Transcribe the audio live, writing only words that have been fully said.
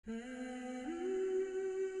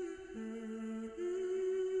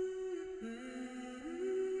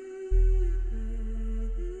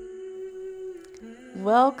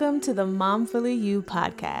Welcome to the Momfully You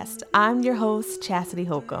podcast. I'm your host, Chastity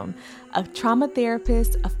Holcomb, a trauma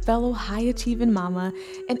therapist, a fellow high-achieving mama,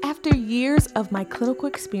 and after years of my clinical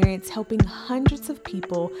experience helping hundreds of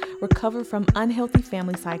people recover from unhealthy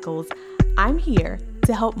family cycles, I'm here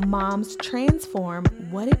to help moms transform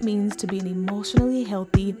what it means to be an emotionally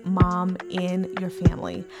healthy mom in your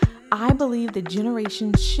family. I believe the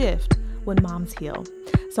generations shift when moms heal.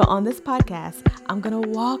 So on this podcast, I'm going to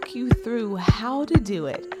walk you through how to do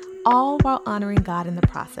it, all while honoring God in the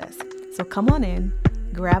process. So come on in,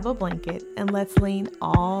 grab a blanket, and let's lean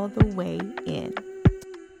all the way in.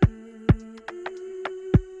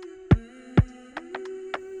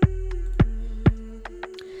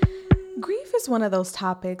 Grief is one of those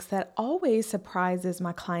topics that always surprises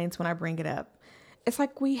my clients when I bring it up. It's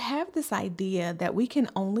like we have this idea that we can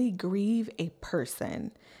only grieve a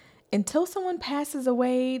person. Until someone passes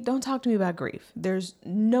away, don't talk to me about grief. There's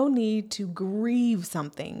no need to grieve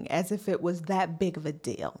something as if it was that big of a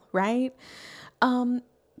deal, right?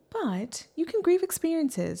 But you can grieve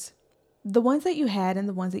experiences, the ones that you had and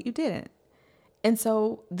the ones that you didn't. And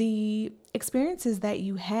so the experiences that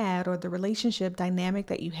you had or the relationship dynamic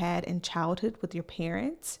that you had in childhood with your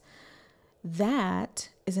parents, that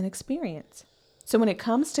is an experience. So when it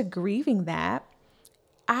comes to grieving that,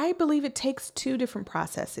 I believe it takes two different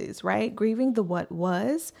processes, right? Grieving the what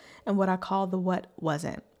was and what I call the what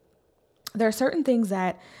wasn't. There are certain things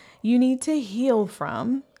that you need to heal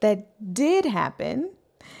from that did happen,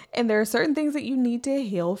 and there are certain things that you need to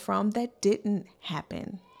heal from that didn't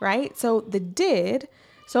happen, right?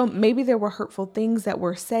 So maybe there were hurtful things that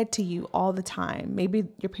were said to you all the time. Maybe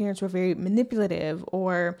your parents were very manipulative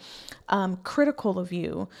or critical of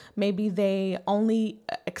you. Maybe they only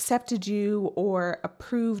accepted you or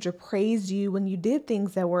approved or praised you when you did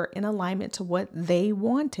things that were in alignment to what they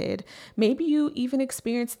wanted. Maybe you even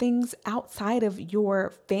experienced things outside of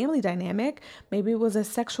your family dynamic. Maybe it was a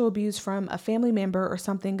sexual abuse from a family member or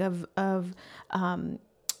something of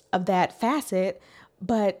that facet,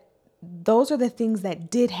 but those are the things that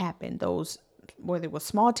did happen. Those, whether it was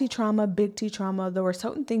small T trauma, big T trauma, there were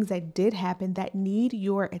certain things that did happen that need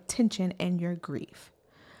your attention and your grief.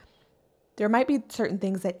 There might be certain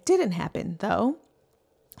things that didn't happen though.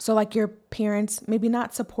 So like your parents maybe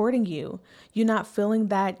not supporting you, you not feeling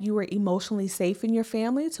that you were emotionally safe in your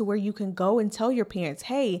family to where you can go and tell your parents,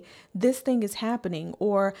 hey, this thing is happening,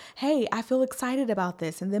 or hey, I feel excited about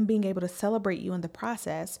this, and then being able to celebrate you in the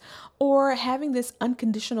process, or having this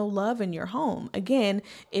unconditional love in your home. Again,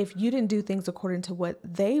 if you didn't do things according to what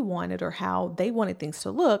they wanted or how they wanted things to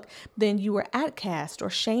look, then you were outcast or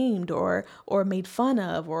shamed or made fun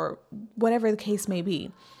of or whatever the case may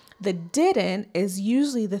be. The didn't is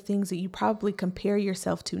usually the things that you probably compare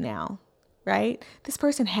yourself to now, right? This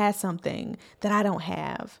person has something that I don't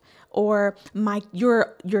have. Or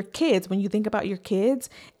your kids, when you think about your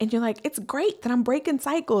kids and you're like, it's great that I'm breaking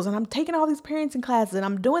cycles and I'm taking all these parenting classes and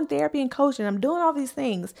I'm doing therapy and coaching, I'm doing all these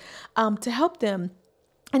things to help them.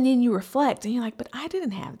 And then you reflect and you're like, but I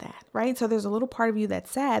didn't have that, right? So there's a little part of you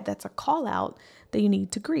that's sad. That's a call out that you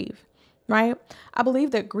need to grieve, right? I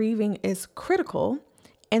believe that grieving is critical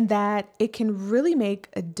and that it can really make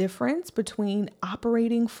a difference between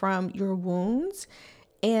operating from your wounds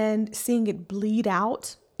and seeing it bleed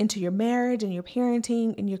out into your marriage and your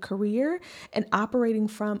parenting and your career, and operating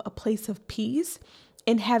from a place of peace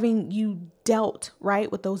and having you dealt right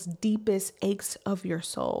with those deepest aches of your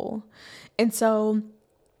soul. And so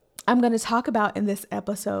I'm going to talk about in this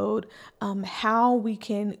episode how we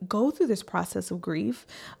can go through this process of grief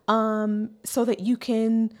so that you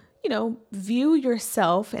can view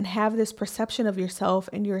yourself and have this perception of yourself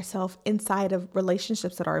and yourself inside of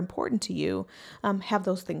relationships that are important to you, have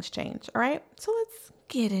those things change. All right. So let's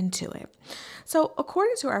get into it. So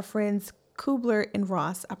according to our friends Kubler and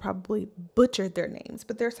Ross, I probably butchered their names,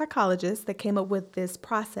 but they're psychologists that came up with this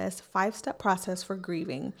process, 5-step process for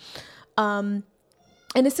grieving. And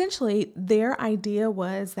essentially their idea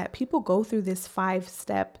was that people go through this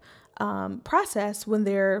 5-step process when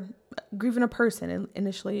they're grieving a person. And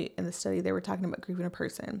initially in the study, they were talking about grieving a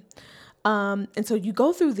person. And so you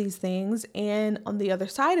go through these things, and on the other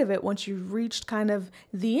side of it, once you've reached kind of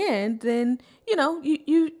the end, then,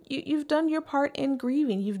 you've done your part in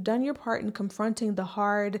grieving. You've done your part in confronting the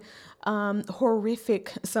hard,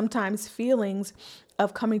 horrific, sometimes feelings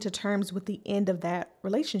of coming to terms with the end of that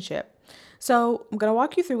relationship. So I'm going to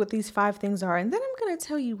walk you through what these 5 things are, and then I'm going to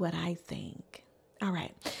tell you what I think. All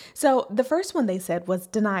right. So the first one they said was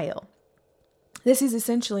denial. This is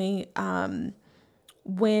essentially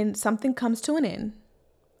when something comes to an end.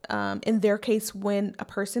 In their case, when a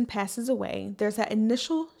person passes away, there's that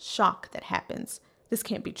initial shock that happens. This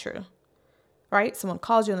can't be true. right? Someone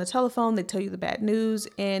calls you on the telephone, they tell you the bad news,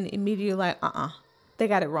 and immediately you're like, they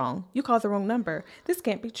got it wrong. You called the wrong number. This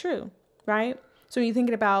can't be true, right? So when you're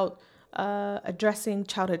thinking about addressing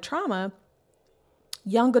childhood trauma,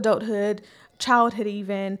 young adulthood, childhood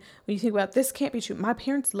even, when you think about this can't be true. My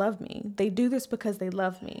parents love me. They do this because they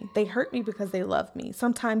love me. They hurt me because they love me.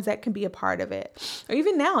 Sometimes that can be a part of it. Or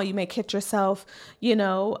even now you may catch yourself,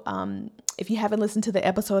 if you haven't listened to the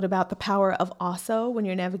episode about the power of also when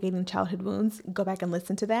you're navigating childhood wounds, go back and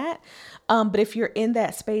listen to that. But if you're in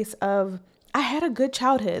that space of, I had a good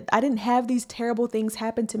childhood, I didn't have these terrible things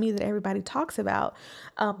happen to me that everybody talks about,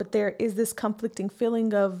 but there is this conflicting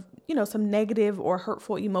feeling of, some negative or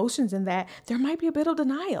hurtful emotions in that, there might be a bit of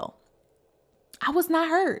denial. I was not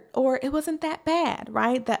hurt, or it wasn't that bad,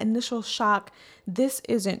 right? That initial shock, this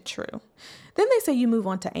isn't true. Then they say you move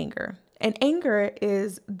on to anger. And anger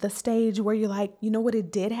is the stage where you're like, you know what, it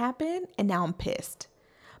did happen, and now I'm pissed.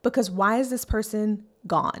 Because why is this person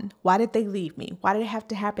gone? Why did they leave me? Why did it have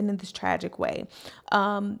to happen in this tragic way?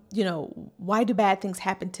 Why do bad things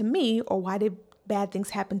happen to me, or why did bad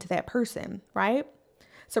things happen to that person, right?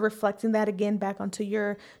 So reflecting that again back onto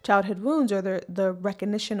your childhood wounds, or the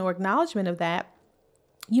recognition or acknowledgement of that.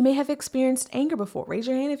 You may have experienced anger before. Raise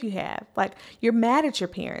your hand if you have. Like, you're mad at your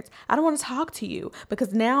parents. I don't want to talk to you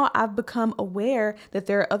because now I've become aware that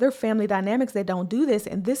there are other family dynamics that don't do this.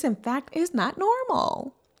 And this, in fact, is not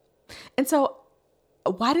normal. And so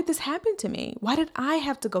why did this happen to me? Why did I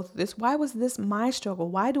have to go through this? Why was this my struggle?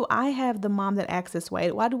 Why do I have the mom that acts this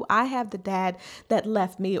way? Why do I have the dad that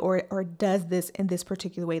left me or does this in this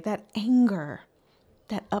particular way? That anger,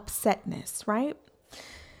 that upsetness, right?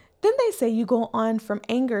 Then they say you go on from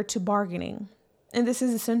anger to bargaining. And this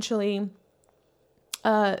is essentially,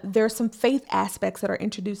 there are some faith aspects that are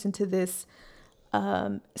introduced into this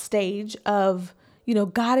stage of,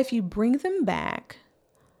 God, if you bring them back,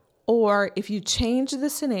 or if you change the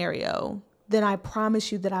scenario, then I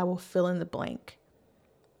promise you that I will fill in the blank,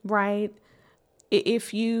 right?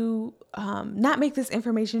 If you not make this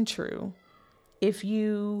information true, if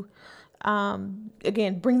you,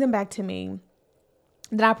 again, bring them back to me,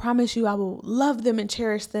 then I promise you I will love them and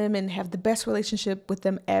cherish them and have the best relationship with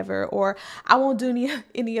them ever. Or I won't do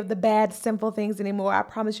any of the bad, simple things anymore. I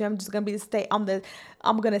promise you I'm just going to stay on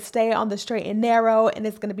the straight and narrow, and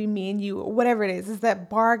it's going to be me and you, or whatever it is. It's that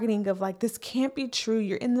bargaining of like, this can't be true.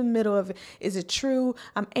 You're in the middle of it. Is it true?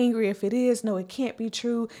 I'm angry if it is. No, it can't be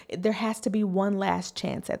true. There has to be one last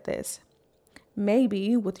chance at this.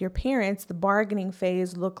 Maybe with your parents, the bargaining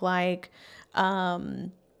phase looked like,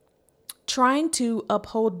 trying to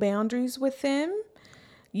uphold boundaries with them,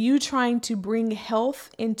 you trying to bring health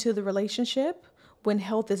into the relationship when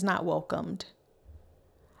health is not welcomed.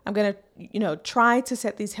 I'm going to, try to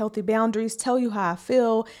set these healthy boundaries, tell you how I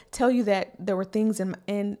feel, tell you that there were things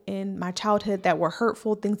in my childhood that were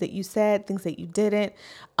hurtful, things that you said, things that you didn't.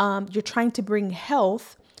 You're trying to bring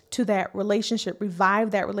health to that relationship,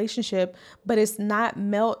 revive that relationship, but it's not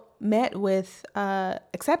met with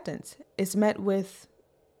acceptance. It's met with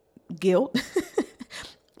guilt,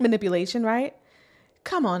 manipulation, right?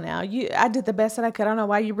 Come on now. I did the best that I could. I don't know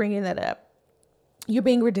why you're bringing that up. You're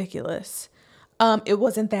being ridiculous. It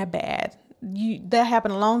wasn't that bad. That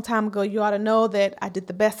happened a long time ago. You ought to know that I did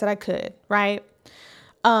the best that I could, right?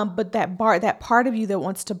 But that part of you that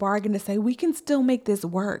wants to bargain to say, we can still make this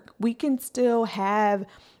work. We can still have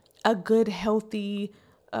a good, healthy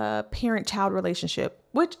parent-child relationship,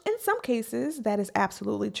 which in some cases that is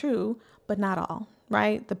absolutely true, but not all,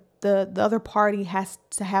 right? The other party has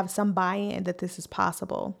to have some buy-in that this is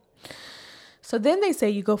possible. So then they say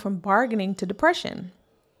you go from bargaining to depression.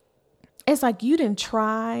 It's like you done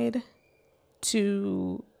tried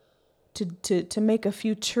to make a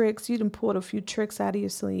few tricks. You done pulled a few tricks out of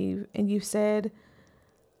your sleeve, and you said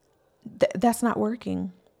that's not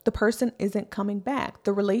working. The person isn't coming back.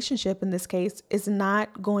 The relationship in this case is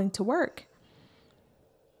not going to work.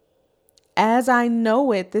 As I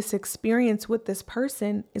know it, this experience with this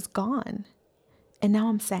person is gone. And now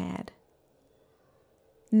I'm sad.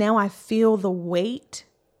 Now I feel the weight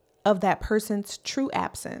of that person's true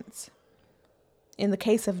absence. In the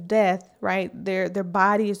case of death, right, their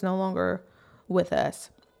body is no longer with us.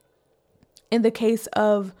 In the case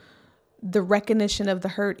of the recognition of the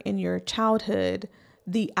hurt in your childhood,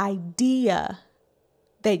 the idea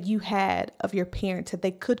that you had of your parents, that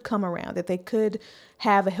they could come around, that they could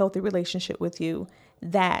have a healthy relationship with you,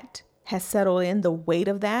 that has settled in, the weight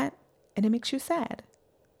of that, and it makes you sad,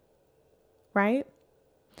 right?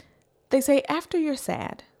 They say after you're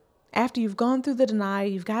sad, after you've gone through the denial,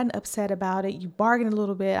 you've gotten upset about it, you bargain a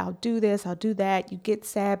little bit, I'll do this, I'll do that, you get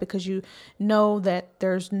sad because you know that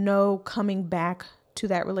there's no coming back to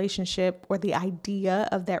that relationship or the idea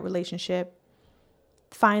of that relationship,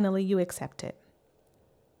 finally you accept it.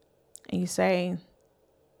 And you say,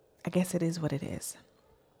 I guess it is what it is.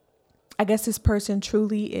 I guess this person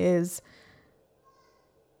truly is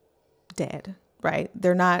dead, right?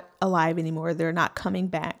 They're not alive anymore. They're not coming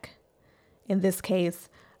back. In this case,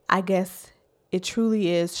 I guess it truly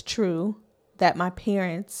is true that my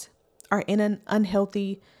parents are in an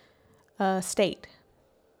unhealthy state.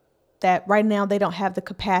 That right now they don't have the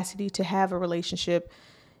capacity to have a relationship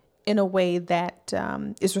in a way that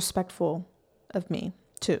is respectful of me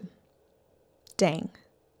too. Dang,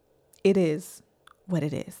 it is what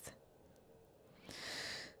it is.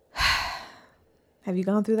 Have you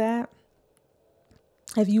gone through that?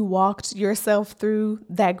 Have you walked yourself through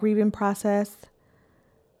that grieving process?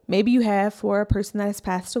 Maybe you have for a person that has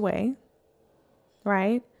passed away,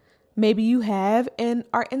 right? Maybe you have and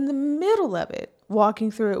are in the middle of it, walking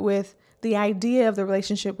through it with the idea of the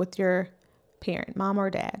relationship with your parent, mom or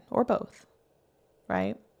dad, or both,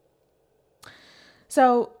 right?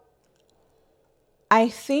 So I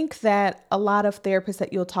think that a lot of therapists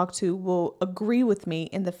that you'll talk to will agree with me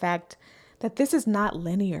in the fact that this is not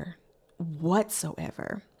linear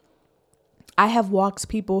whatsoever. I have walked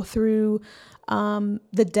people through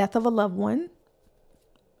the death of a loved one.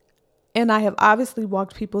 And I have obviously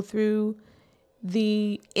walked people through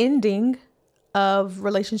the ending of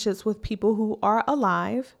relationships with people who are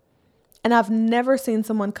alive. And I've never seen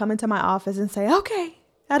someone come into my office and say, okay,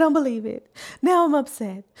 I don't believe it. Now I'm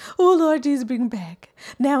upset. Oh, Lord Jesus, bring me back.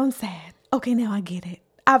 Now I'm sad. Okay, now I get it.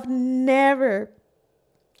 I've never,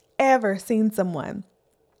 ever seen someone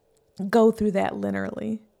go through that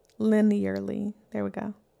linearly. There we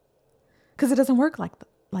go. Because it doesn't work like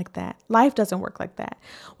that. Life doesn't work like that.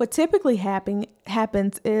 What typically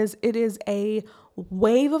happens is it is a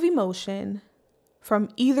wave of emotion from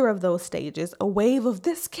either of those stages, a wave of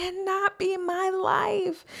this cannot be my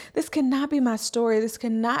life. This cannot be my story. This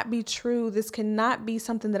cannot be true. This cannot be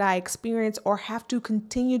something that I experience or have to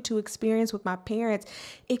continue to experience with my parents.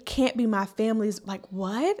 It can't be my family's. Like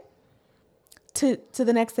what? To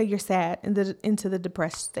the next day you're sad and into the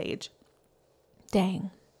depressed stage.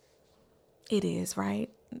 Dang. It is, right?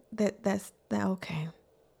 That's okay.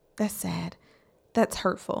 That's sad. That's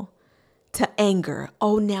hurtful. To anger.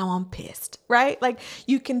 Oh, now I'm pissed, right? Like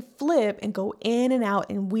you can flip and go in and out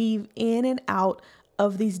and weave in and out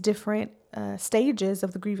of these different stages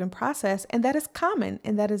of the grieving process. And that is common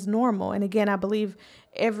and that is normal. And again, I believe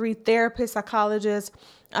every therapist, psychologist,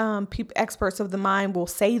 experts of the mind will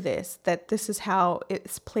say this, that this is how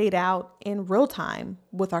it's played out in real time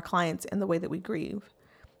with our clients in the way that we grieve.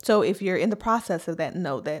 So if you're in the process of that,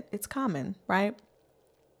 know that it's common, right?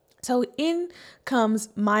 So in comes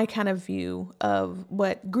my kind of view of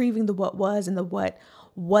what grieving the what was and the what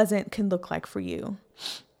wasn't can look like for you.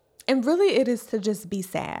 And really it is to just be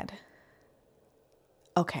sad.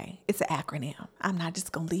 Okay, it's an acronym. I'm not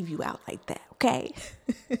just going to leave you out like that, okay?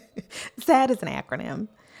 SAD is an acronym.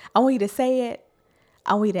 I want you to say it,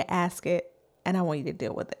 I want you to ask it, and I want you to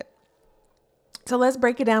deal with it. So let's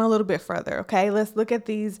break it down a little bit further, okay? Let's look at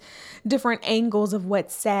these different angles of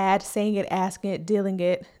what SAD, saying it, asking it,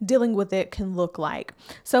 dealing with it can look like.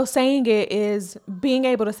 So saying it is being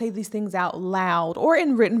able to say these things out loud or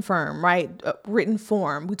in written form, right? Written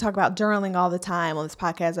form. We talk about journaling all the time on this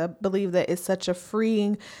podcast. I believe that it's such a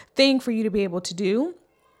freeing thing for you to be able to do.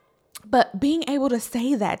 But being able to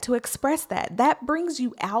say that, to express that brings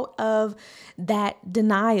you out of that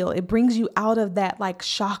denial. It brings you out of that like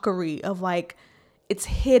shockery of like, it's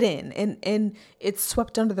hidden and it's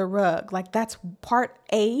swept under the rug. Like that's part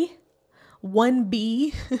A,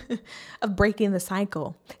 1B of breaking the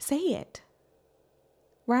cycle. Say it,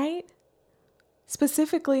 right?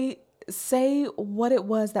 Specifically say what it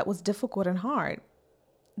was that was difficult and hard.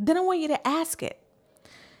 Then I want you to ask it.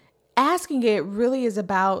 Asking it really is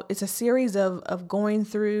it's a series of going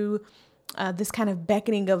through this kind of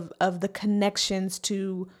beckoning of the connections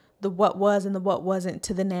to the what was and the what wasn't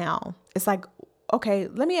to the now. It's like, okay,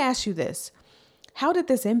 let me ask you this. How did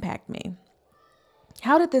this impact me?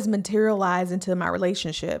 How did this materialize into my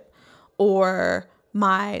relationship or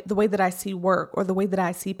the way that I see work or the way that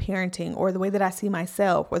I see parenting or the way that I see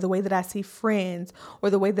myself or the way that I see friends or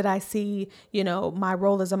the way that I see, my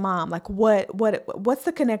role as a mom? Like what's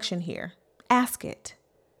the connection here? Ask it.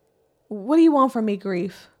 What do you want from me,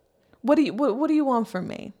 grief? What do you want from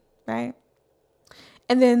me? Right?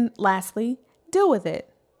 And then lastly, deal with it.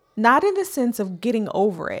 Not in the sense of getting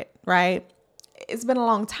over it, right? It's been a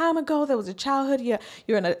long time ago. That was a childhood.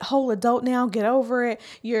 You're a whole adult now. Get over it.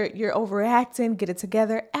 You're overreacting. Get it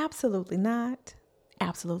together. Absolutely not.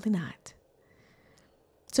 Absolutely not.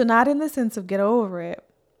 So not in the sense of get over it,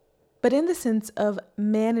 but in the sense of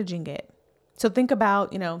managing it. So think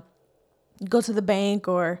about, go to the bank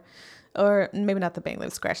or maybe not the bank.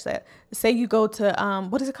 Let's scratch that. Say you go to,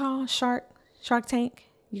 what is it called? Shark Tank.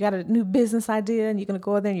 You got a new business idea and you're going to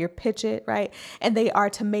go there and you pitch it, right? And they are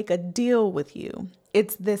to make a deal with you.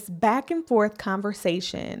 It's this back and forth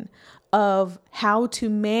conversation of how to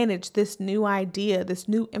manage this new idea, this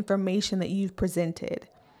new information that you've presented.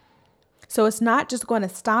 So it's not just going to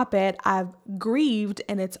stop at I've grieved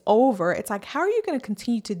and it's over. It's like, how are you going to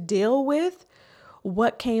continue to deal with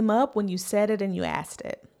what came up when you said it and you asked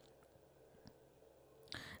it?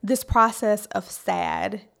 This process of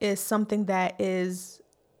sad is something that is,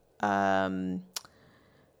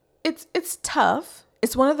 it's tough.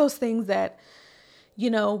 It's one of those things that,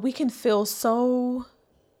 we can feel so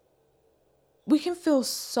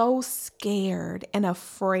scared and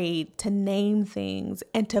afraid to name things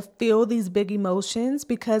and to feel these big emotions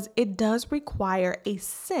because it does require a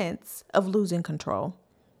sense of losing control.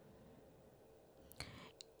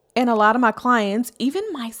 And a lot of my clients, even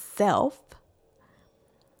myself,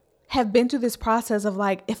 have been through this process of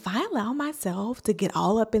like, if I allow myself to get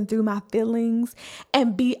all up and through my feelings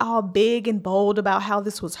and be all big and bold about how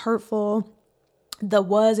this was hurtful, the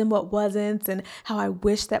was and what wasn't, and how I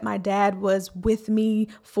wish that my dad was with me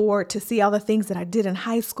to see all the things that I did in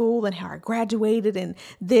high school and how I graduated and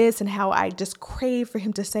this, and how I just crave for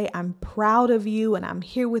him to say, I'm proud of you and I'm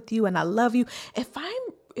here with you and I love you. If I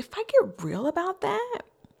get real about that,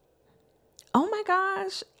 oh my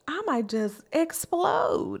gosh, I might just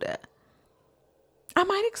explode. I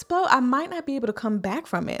might explode. I might not be able to come back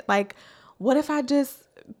from it. Like, what if I just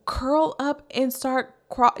curl up and start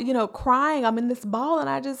crying? I'm in this ball and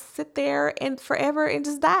I just sit there and forever and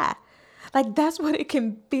just die. Like, that's what it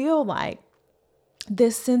can feel like.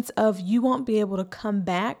 This sense of you won't be able to come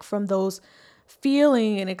back from those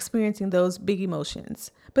feeling and experiencing those big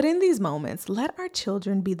emotions. But in these moments, let our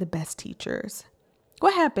children be the best teachers.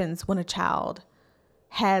 What happens when a child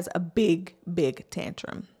has a big, big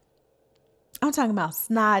tantrum? I'm talking about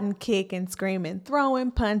snotting, kicking, screaming,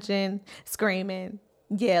 throwing, punching, screaming,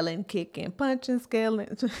 yelling, kicking, punching,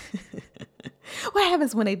 scaling. What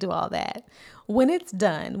happens when they do all that? When it's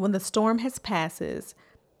done, when the storm has passes,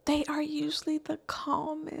 they are usually the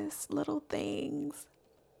calmest little things.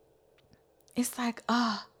 It's like,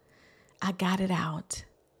 I got it out.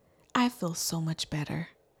 I feel so much better.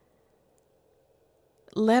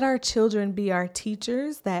 Let our children be our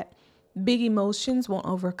teachers, that big emotions won't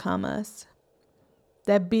overcome us.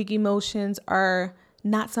 That big emotions are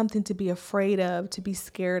not something to be afraid of, to be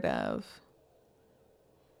scared of,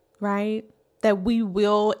 right? That we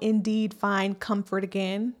will indeed find comfort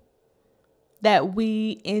again. That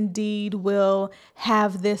we indeed will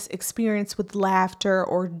have this experience with laughter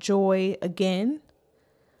or joy again.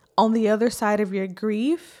 On the other side of your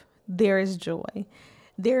grief, there is joy.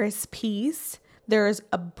 There is peace. There is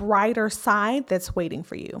a brighter side that's waiting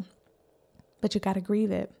for you. But you got to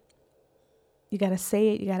grieve it. You got to say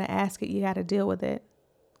it. You got to ask it. You got to deal with it.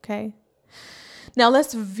 Okay. Now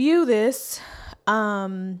let's view this,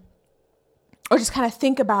 or just kind of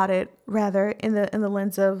think about it rather in the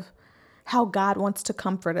lens of how God wants to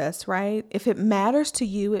comfort us, right? If it matters to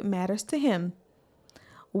you, it matters to him.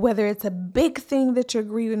 Whether it's a big thing that you're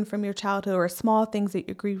grieving from your childhood or small things that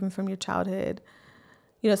you're grieving from your childhood.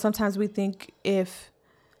 Sometimes we think if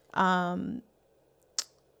it's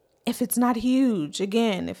not huge,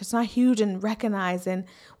 if it's not huge and recognized, and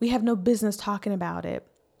we have no business talking about it.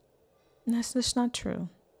 And that's just not true.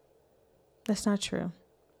 That's not true.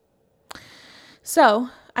 So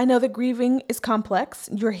I know that grieving is complex.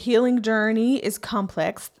 Your healing journey is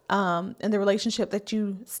complex. And the relationship that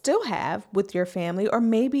you still have with your family, or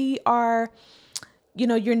maybe you're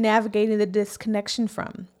navigating the disconnection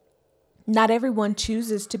from. Not everyone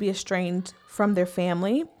chooses to be estranged from their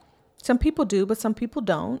family. Some people do, but some people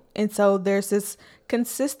don't. And so there's this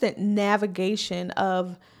consistent navigation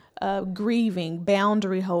of grieving,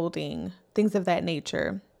 boundary holding, things of that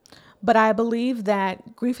nature. But I believe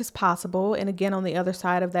that grief is possible. And again, on the other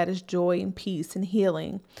side of that is joy and peace and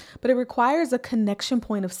healing. But it requires a connection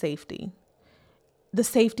point of safety. The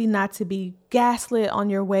safety not to be gaslit on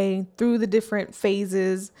your way through the different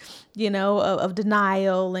phases, of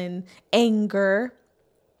denial and anger,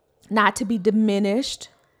 not to be diminished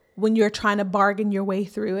when you're trying to bargain your way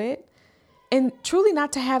through it, and truly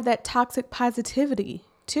not to have that toxic positivity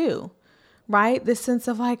too, right? This sense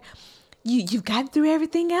of like, you've gotten through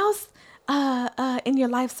everything else in your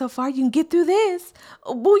life so far. You can get through this.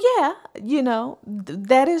 Well, yeah,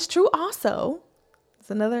 that is true. Also, it's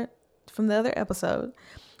another from the other episode.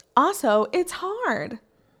 Also, it's hard.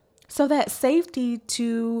 So that safety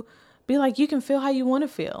to be like, you can feel how you want to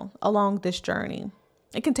feel along this journey.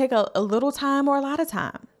 It can take a little time or a lot of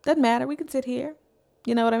time. Doesn't matter. We can sit here.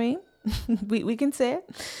 You know what I mean? we can sit.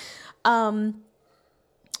 Doing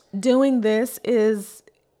this is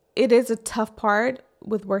a tough part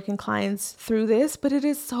with working clients through this, but it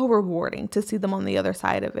is so rewarding to see them on the other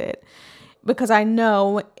side of it. Because I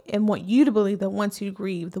know and want you to believe that once you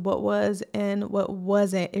grieve, the what was and what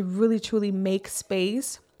wasn't, it really truly makes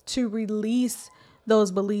space to release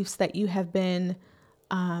those beliefs that you have been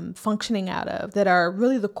functioning out of, that are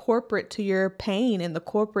really the corporate to your pain and the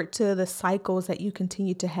corporate to the cycles that you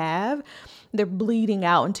continue to have. They're bleeding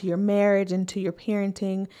out into your marriage, into your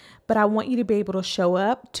parenting. But I want you to be able to show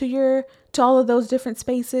up to all of those different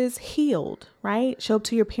spaces healed, right? Show up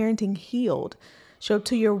to your parenting healed. Show up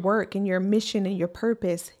to your work and your mission and your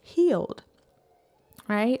purpose healed,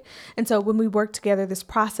 right? And so when we work together, this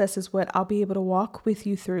process is what I'll be able to walk with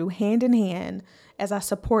you through hand in hand as I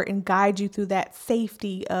support and guide you through that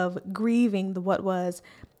safety of grieving the what was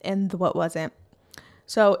and the what wasn't.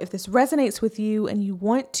 So if this resonates with you and you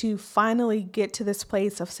want to finally get to this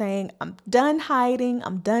place of saying, I'm done hiding,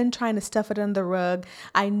 I'm done trying to stuff it under the rug.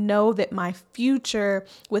 I know that my future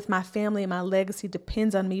with my family and my legacy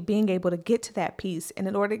depends on me being able to get to that peace. And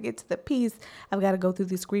in order to get to the peace, I've got to go through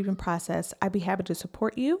this grieving process. I'd be happy to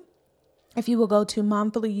support you. If you will go to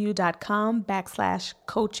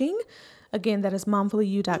momfullyyou.com/coaching. Again, that is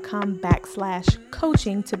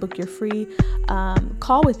momfullyyou.com/coaching to book your free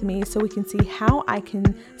call with me so we can see how I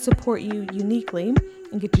can support you uniquely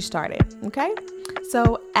and get you started. Okay.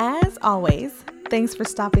 So as always, thanks for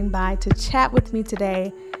stopping by to chat with me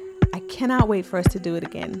today. I cannot wait for us to do it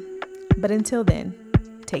again. But until then,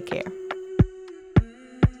 take care.